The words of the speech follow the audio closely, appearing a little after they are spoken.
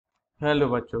Hello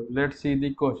बच्चों, let's see the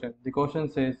question. The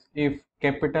question says if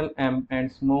capital M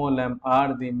and small m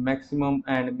are the maximum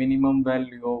and minimum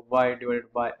value of y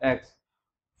divided by x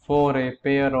for a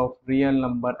pair of real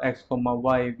number x comma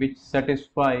y which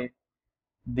satisfy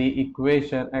the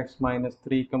equation x minus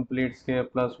 3 complete square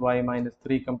plus y minus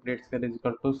 3 complete square is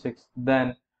equal to 6,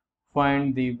 then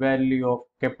find the value of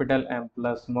capital M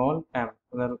plus small m.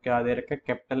 अगर क्या दे रखा है,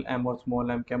 capital M और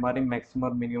small m के हमारी maximum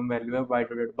और minimum value है y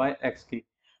divided by x की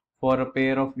for a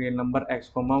pair of real number x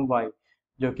coma y,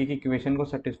 जो कि इक्वेशन को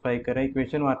सेटिस्फाई करे।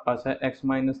 इक्वेशन हमारे पास है x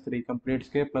minus 3 complete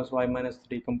square plus y minus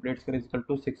 3 complete square is equal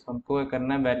to 6। हमको क्या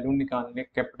करना है, वैल्यू निकालनी है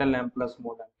capital M plus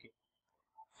small m की।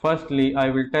 Firstly I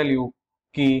will tell you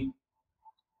की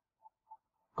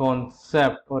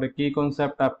कॉन्सेप्ट, और की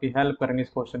कॉन्सेप्ट आपकी हेल्प करेंगे इस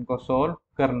क्वेश्चन को सॉल्व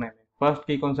करने में। फर्स्ट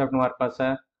की कॉन्सेप्ट हमारे पास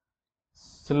है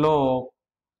slope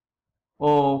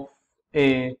of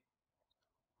A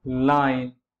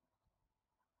line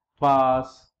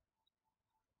pass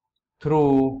through,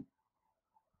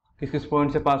 किस किस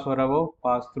पॉइंट से पास हो रहा है, वो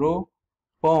पास थ्रू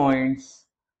पॉइंट्स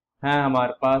हैं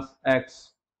हमारे पास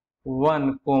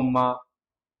x1 coma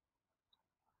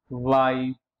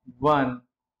y1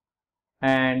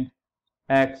 and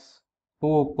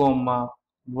x2 coma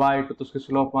y2। तो उसकी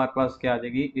स्लोप हमारे पास क्या आ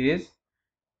जाएगी, is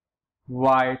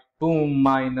y2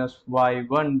 minus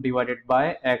y1 divided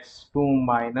by x2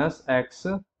 minus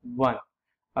x1।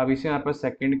 अब इसे हमारे पास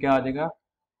सेकंड क्या आ जाएगा,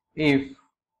 if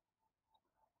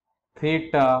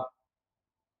theta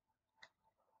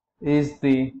is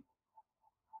the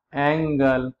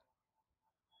angle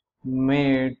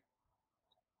made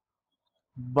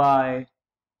by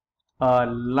a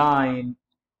line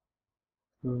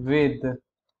with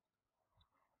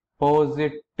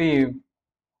positive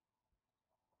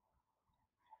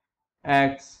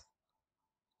x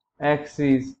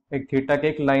axis. एक थीटा के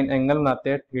एक लाइन एंगल बनाते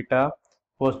हैं, थीटा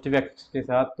पॉजिटिव एक्सिस के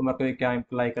साथ। तो मतलब ये क्या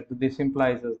इंप्लाई करते हैं, this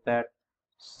implies that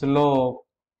slope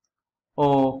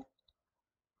of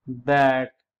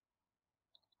that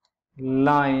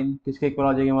line किसके इक्वल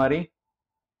आ जाएगी, हमारी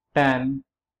tan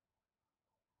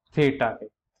थीटा के।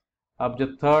 अब जो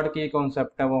थर्ड की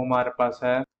कॉन्सेप्ट है वो हमारे पास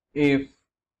है if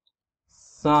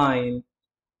sine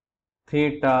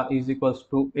theta is equals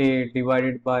to a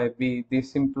divided by b,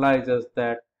 this implies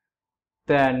that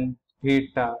tan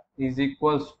theta is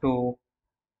equals to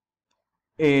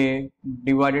a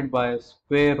divided by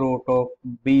square root of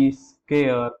b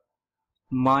square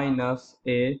minus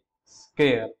a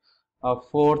square. अब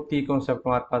fourth की concept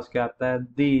हमारे पास क्या आता है,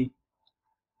 the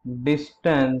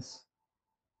distance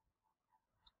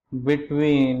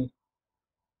between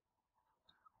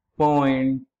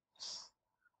points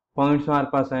हमारे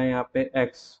पास है यहाँ पे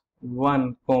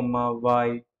x1 coma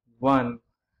y1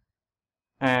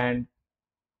 and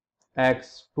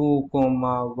x2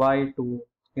 coma y2।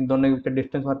 इन दोनों के बीच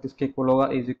डिस्टेंस हमारे किसके इक्वल होगा,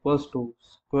 is equals to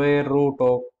square root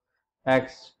of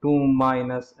x2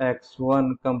 minus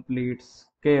x1 complete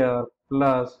square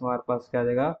plus हमारे पास क्या आ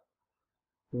जाएगा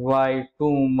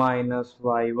y2 minus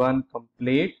y1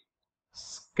 complete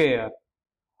square.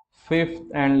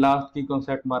 Fifth and last की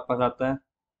कॉन्सेप्ट हमारे पास आता है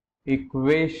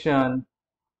equation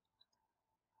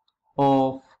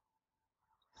of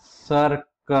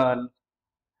circle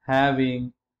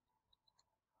having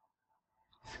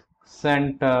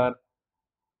centre,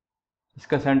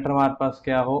 इसका सेंटर हमारे पास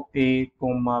क्या हो, a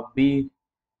coma b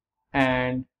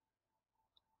and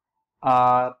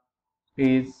r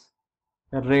is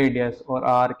radius, और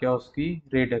r क्या उसकी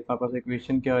रेडियस। हमारे पास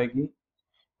इक्वेशन क्या होगी,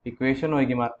 इक्वेशन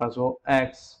होगी हमारे पास वो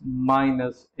x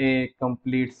minus a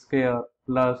complete square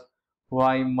plus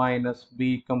y minus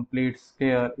b complete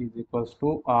square is equals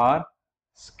to r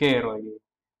square होगी।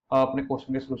 अब अपने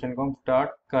क्वेश्चन के सोल्यूशन को हम स्टार्ट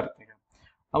करते हैं।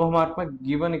 अब हमारे पास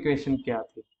गिवन इक्वेशन क्या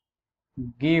थी,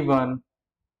 गिवन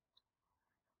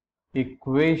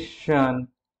इक्वेशन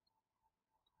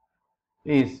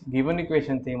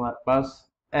थी हमारे पास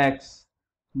x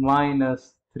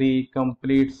minus 3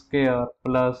 complete square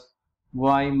plus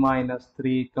y minus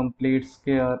 3 complete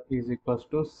square is equals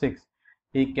to 6।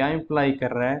 ये क्या इंप्लाई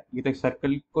कर रहा है, ये तो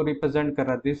सर्कल को रिप्रेजेंट कर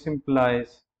रहा है।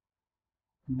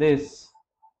 This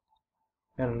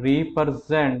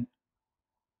represent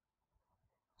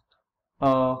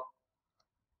a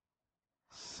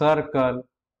circle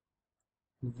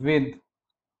with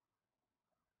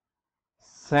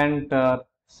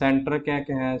centre क्या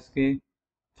क्या है इसके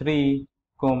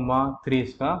 3,3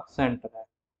 इसका सेंटर है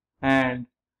एंड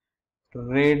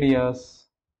रेडियस,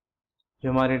 जो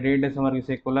हमारी रेडियस हमारी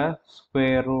किसे इक्वल है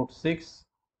स्क्वायर रूट 6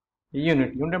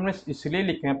 यूनिट हमने इसलिए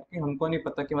लिखे हैं क्योंकि हमको नहीं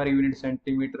पता कि हमारी यूनिट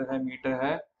सेंटीमीटर है, मीटर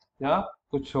है या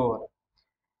कुछ और है।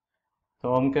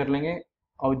 तो हम कर लेंगे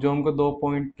और जो हमको 2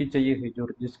 पॉइंट की चाहिए थी, जो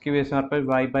जिसकी वजह से हमारे पास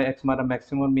वाई बाई एक्स हमारा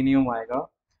मैक्सिमम और मिनिमम आएगा,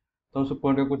 तो उस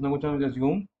पॉइंट का कुछ ना कुछ हम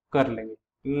एज्यूम कर लेंगे।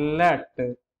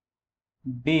 Late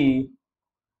D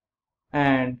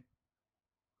and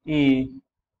E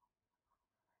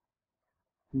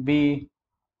be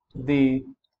the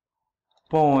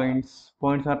points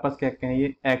हमारे पास क्या क्या है,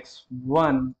 ये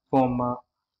x1 coma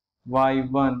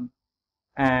y1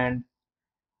 and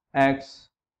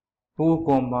x2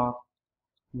 coma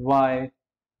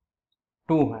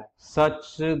y2 है,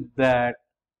 such that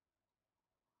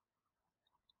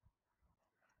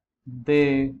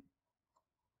they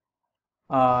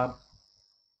are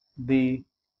the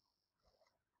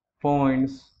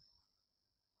points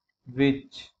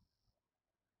which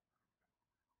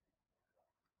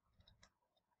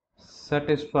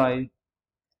satisfy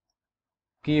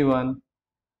given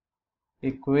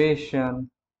equation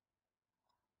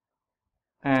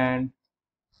and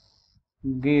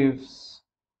gives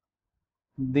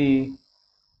the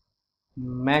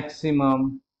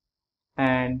maximum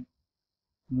and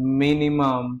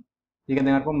minimum, ये कहते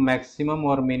हैं आपको मैक्सिमम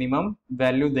और मिनिमम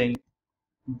वैल्यू देंगे,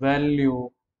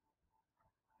 value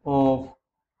of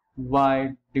y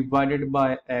divided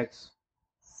by x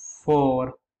for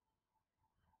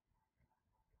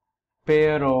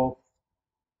pair of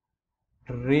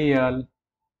real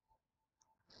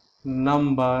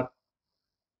number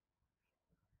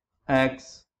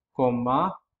x,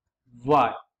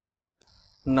 y।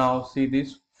 Now see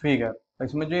this figure.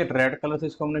 इसमें जो ये red colour से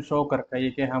इसको हमने शो कर रखा है, ये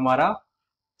क्या हमारा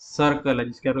सर्कल है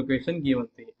जिसकी लोकेशन गिवन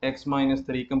थी,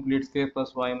 x-3 complete square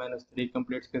plus y-3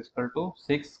 complete square equal to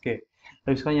 6k।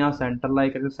 तो इसका यहाँ सेंटर लाई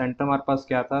करके सेंटर हमारे पास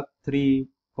क्या था,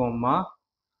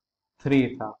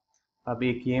 3,3 था। अब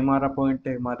एक ये हमारा पॉइंट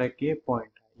है, हमारा एक ये पॉइंट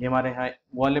है, ये हमारे यहाँ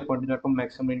वाले पॉइंट जो आपको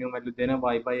मैक्सिमम मिनिमम वैल्यू देना है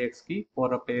y बाई एक्स की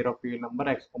for a pair of real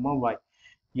number x, y।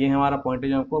 ये हमारा पॉइंट है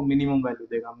जो आपको मिनिमम वैल्यू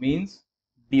देगा, मीन्स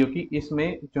डी की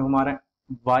इसमें जो हमारा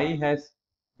y है,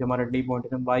 जो हमारा डी पॉइंट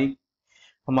है, y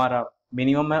हमारा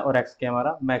मिनिमम है और x के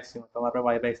हमारा मैक्सिमम, तो हमारा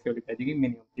y बाई एक्स की वैल्यू क्या जाएगी,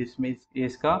 मिनिमम। जिसमें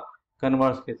इसका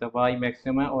कन्वर्स केस है, y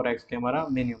मैक्सिमम है और x के हमारा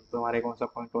मिनिमम, तो हमारे कौन सा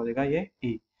पॉइंट हो जाएगा, ये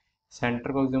e।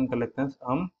 सेंटर को एग्ज्यूम कर लेते हैं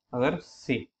हम, अगर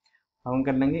c, हम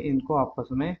कर लेंगे इनको आपस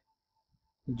में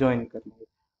ज्वाइन कर लेंगे।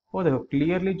 वो देखो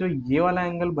क्लियरली जो ये वाला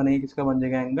एंगल बनेगा किसका बन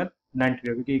जाएगा, एंगल 90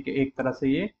 डिग्री, क्योंकि एक तरह से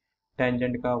ये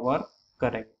टेंजेंट का वर्क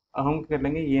करेंगे। अब हम कर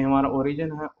लेंगे, ये हमारा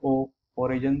ओरिजिन है o,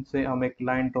 ओरिजिन से हम एक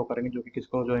लाइन ड्रॉ करेंगे जो कि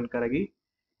किसको ज्वाइन करेगी,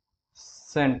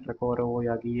 सेंटर को, और वो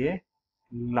जाएगी ये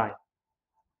line.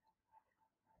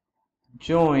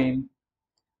 Join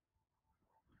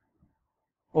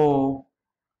o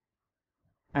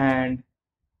and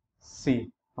c,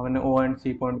 हमने o एंड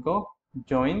c पॉइंट को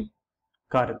ज्वाइन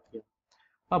कर दिया।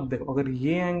 अब देखो अगर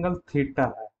ये एंगल थीटा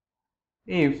है,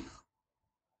 if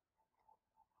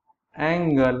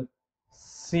angle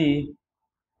C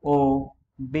O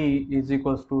D is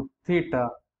equals to theta,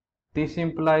 this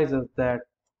implies us that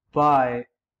by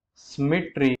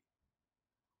symmetry,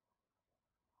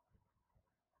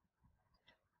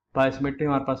 by symmetry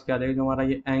हमारे पास क्या आ जाएगा, जो हमारा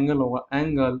ये एंगल होगा,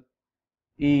 एंगल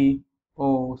ई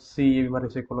ओ सी, ये भी हमारे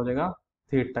से इक्वल हो जाएगा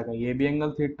थीटा का, ये भी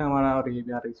एंगल थीटा हमारा, और ये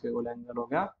भी हमारे से इक्वल एंगल हो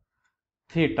गया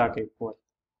थीटा के इक्वल।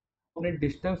 अपने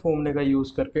डिस्टेंस फॉर्मूले का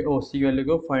यूज करके ओ सी वैल्यू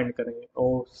को फाइंड करेंगे।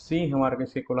 ओ सी हमारा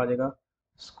किसके इक्वल आ जाएगा,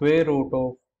 square root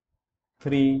of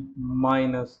 3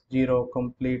 minus 0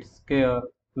 complete square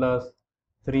plus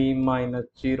 3 minus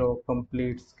 0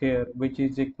 complete square which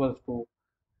is equal to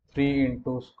 3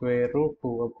 into square root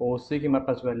 2। अब ओ सी की हमारे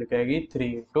पास वैल्यू क्या आएगी,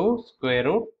 3 into square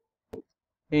root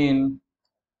in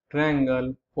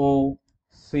triangle O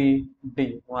C D,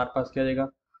 हमारे पास क्या आ जाएगा,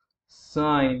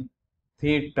 साइन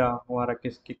थीटा हमारा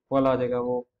किसके इक्वल आ जाएगा,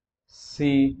 वो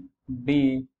C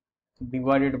D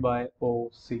divided by O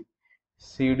C.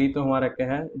 C D तो हमारा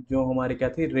क्या है, जो हमारी क्या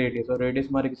थी रेडियस, और रेडियस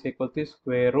हमारी किसके इक्वल थी,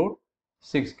 स्क्वायर रूट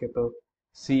 6 के। तो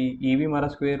सी ई भी हमारा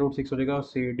स्क्वायर रूट 6 हो जाएगा, और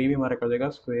सी डी भी हमारा क्या हो जाएगा,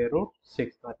 स्क्वायर रूट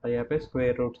 6। आता है यहाँ पे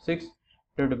स्क्वायर रूट 6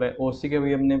 डिवाइडेड बाय ओ सी के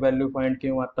भी हमने वैल्यू फाइंड की,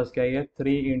 हमारे पास क्या है,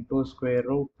 3 into square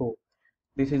root 2,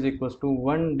 this is equal to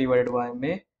 1 divided by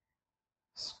में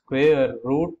स्क्वायर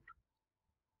रूट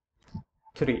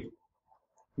 3।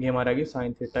 ये हमारा की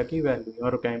साइन थीटा की वैल्यू,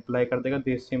 और क्या इंप्लाई कर देगा,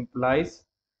 दिस इंप्लाइज,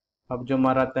 अब जो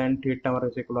हमारा tan थीटा हमारा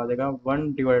इक्वल आ जाएगा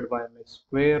 1 डिवाइड बाय में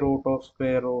square root of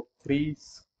square root 3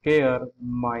 square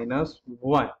minus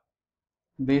 1।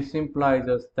 This implies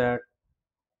us that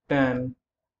tan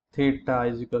theta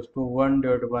is equal to 1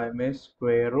 divide by में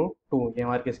स्क्वायर रूट 2। ये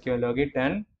हमारी किसकी वैल्यू होगी,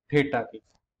 tan थीटा की।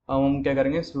 अब हम क्या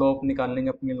करेंगे, स्लोप निकाल लेंगे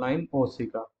अपनी लाइन ओ सी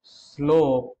का।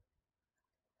 Slope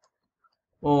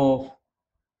of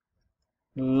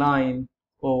line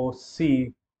O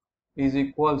C is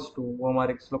equals to, वो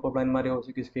हमारे स्लोप ऑफ लाइन हमारी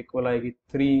उसी किसके इक्वल आएगी,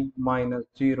 3 -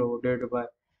 0 divided by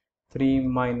 3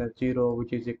 - 0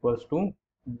 which is equals to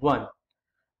 1।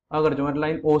 अगर जो हमारी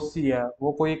लाइन ओ सी है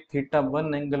वो कोई एक थीटा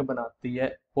 1 एंगल बनाती है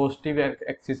पॉजिटिव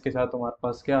एक्सिस के साथ, तो हमारे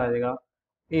पास क्या आएगा,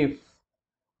 if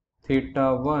theta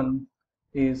 1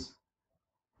 is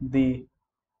the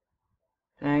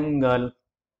angle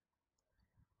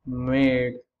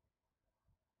made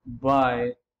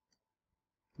by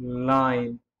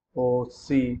line O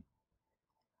C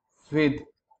with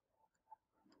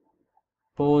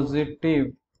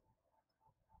positive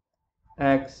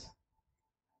x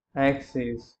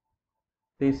axis,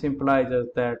 this implies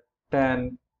that tan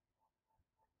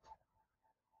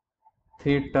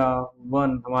theta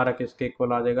 1 हमारा किसके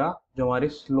इक्वल आ जाएगा, जो हमारी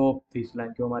स्लोप थी इस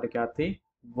लाइन की हमारी क्या थी,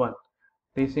 1।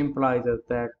 दिस implies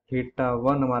that थीटा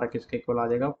 1 हमारा किसके इक्वल आ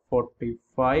जाएगा,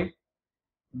 45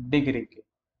 डिग्री के।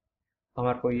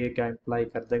 हमारे को ये क्या इम्प्लाई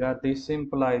कर देगा, दिस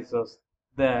implies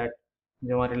that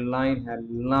जो हमारी लाइन है,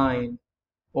 लाइन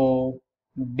ओ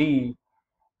डी,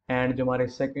 एंड जो हमारी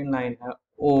सेकेंड लाइन है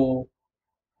ओ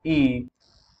ई,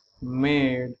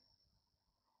 मेड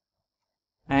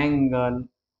एंगल,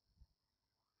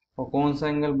 और कौन सा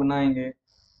एंगल बनाएंगे,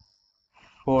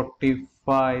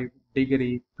 45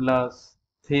 degree plus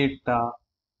theta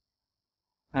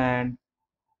and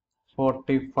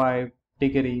 45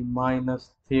 degree minus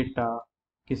theta,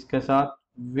 किसके साथ,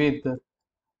 विद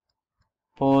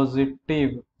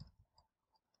पॉजिटिव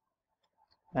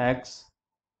एक्स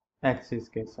एक्सिस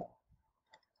के साथ।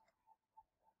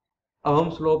 अब हम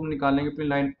स्लोप निकालेंगे अपनी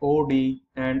लाइन ओ डी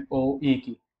एंड ओ ई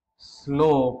की।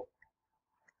 Slope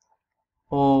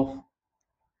of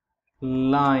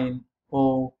line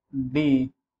O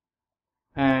D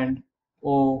and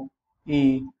O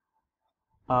E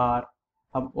R,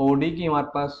 अब ओ डी की हमारे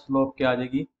पास स्लोप क्या आ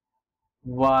जाएगी,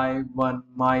 y1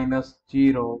 -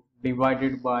 0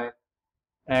 divided by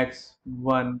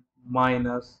x1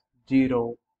 -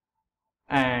 0,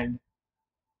 and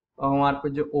अब हमारे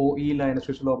पास जो ओ ई लाइन है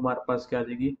उसकी स्लोप हमारे पास क्या आ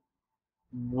जाएगी,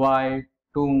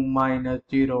 y2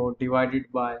 - 0 डिवाइडेड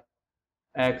बाय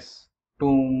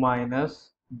x2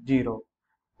 - 0।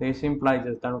 तो इस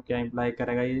इम्प्लाइज क्या इम्प्लाई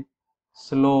करेगा, ये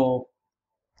slope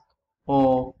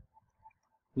of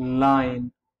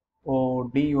line O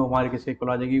D वो हमारी किसके इक्वल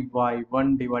आ जाएगी,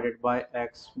 y1 डिवाइडेड बाय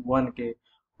x1 के,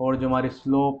 और जो हमारी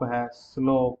स्लोप है,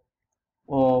 स्लोप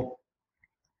ऑफ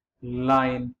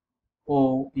लाइन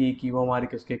ओ ई की वो हमारी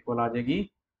किसके इक्वल आ जाएगी,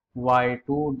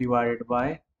 y2 डिवाइडेड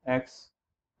बाय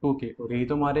x2 के। और यही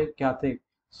तो हमारे क्या थे,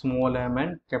 small M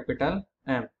and capital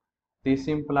M. This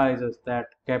implies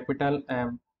that capital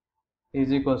M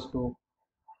is equals to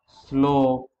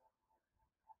slope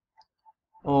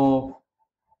of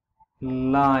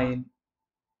line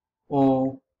ओ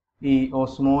ई, और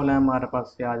स्मॉल एम हमारे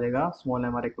पास क्या आ जाएगा, स्मॉल एम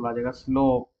हमारे इक्वल आ जाएगा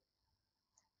slope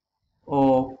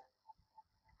of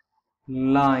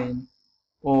line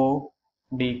O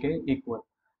D के इक्वल।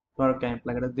 तो क्या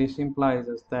इम्प्लाई करें, this implies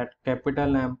that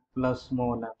capital M plus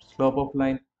small M, slope of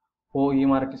line ओ ई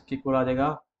हमारा किसके इक्वल आ जाएगा,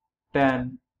 tan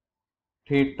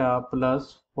थीटा प्लस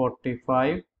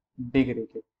 45 डिग्री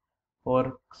के,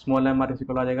 और स्मॉल एम हमारे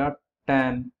इक्वल आ जाएगा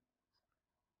tan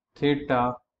थीटा,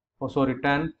 और sorry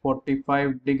tan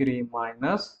 45 degree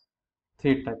minus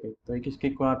theta के। तो ये किसके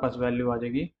इक्वल हमारे पास वैल्यू आ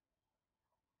जाएगी,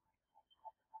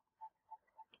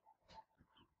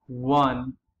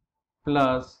 1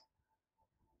 plus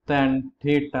tan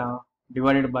theta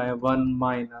divided by 1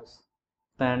 minus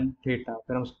tan theta.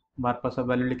 फिर हम हमारे पास अब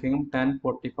वैल्यू लिखेंगे हम tan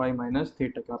 45 माइनस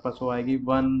थीटा के, हमारे पास वो आएगी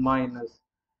 1 minus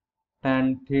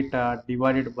tan theta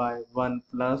divided by 1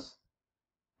 plus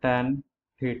tan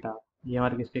theta. ये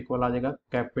हमारे किसके इक्वल आ जाएगा,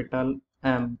 capital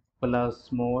M plus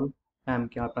small M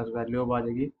की हमारे पास वैल्यू आ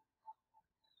जाएगी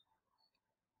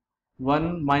 1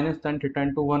 minus tan theta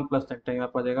into 1 plus tan theta, यहाँ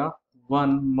पर आ जाएगा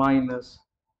 1 minus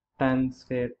tan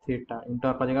square theta into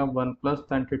आप आ जाएगा 1 plus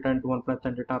tan theta into 1 plus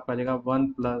tan theta, आप आ जाएगा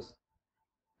 1 प्लस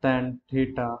tan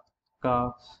थीटा का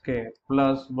square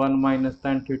plus 1 minus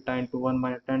tan theta into 1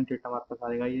 minus tan theta, हमारे पास आ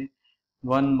जाएगा ये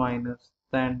 1 माइनस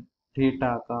tan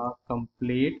थीटा का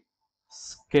complete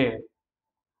square.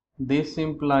 This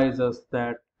implies us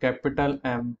that capital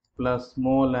M plus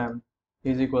small m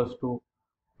is equals to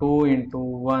 2 into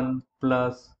 1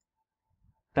 plus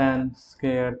tan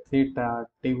square theta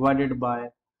divided by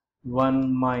 1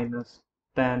 minus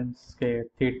tan square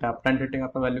theta। tan theta यहाँ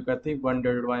पे value करती है 1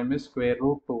 divided by में square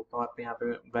root 2, तो आप यहाँ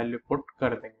पे value put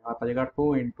कर देंगे, आप आ जाएगा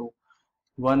 2 इंटू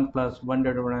 1 प्लस 1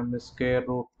 डिवाइडेड बाय में square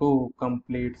root 2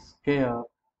 complete square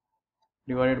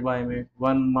divided by में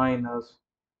 1 minus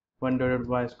 1 divided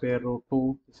by square root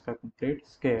 2, इसका कंप्लीट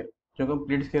स्क्वायर। जो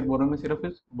कंप्लीट स्क्वायर बोल रहा हूँ मैं सिर्फ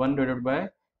इस 1 डिवाइडेड बाय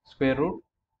स्क्वायर रूट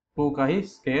 2 का ही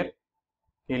स्केयर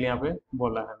के लिए यहाँ पे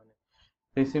बोला है मैंने.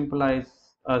 This implies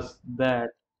us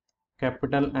that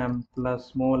capital M plus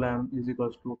small m is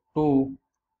equals to 2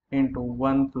 into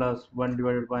 1 plus 1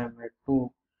 divided by में 2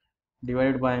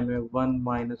 divided by में 1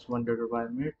 minus 1 divided by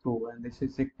में 2, and this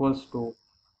is equals to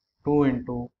 2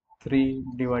 into 3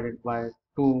 divided by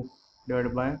 2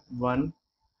 divided by 1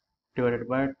 divided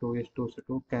by 2 is 2 से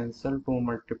 2 cancel, 2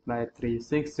 multiply 3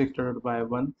 6 6 divided by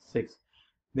 1 6.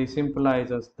 This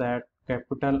implies us that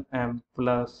capital M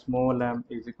plus small m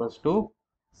is equals to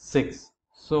 6.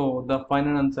 So the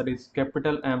final answer is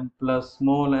capital M plus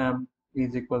small m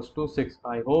is equals to 6.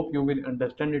 I hope you will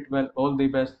understand it well. All the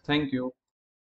best. Thank you.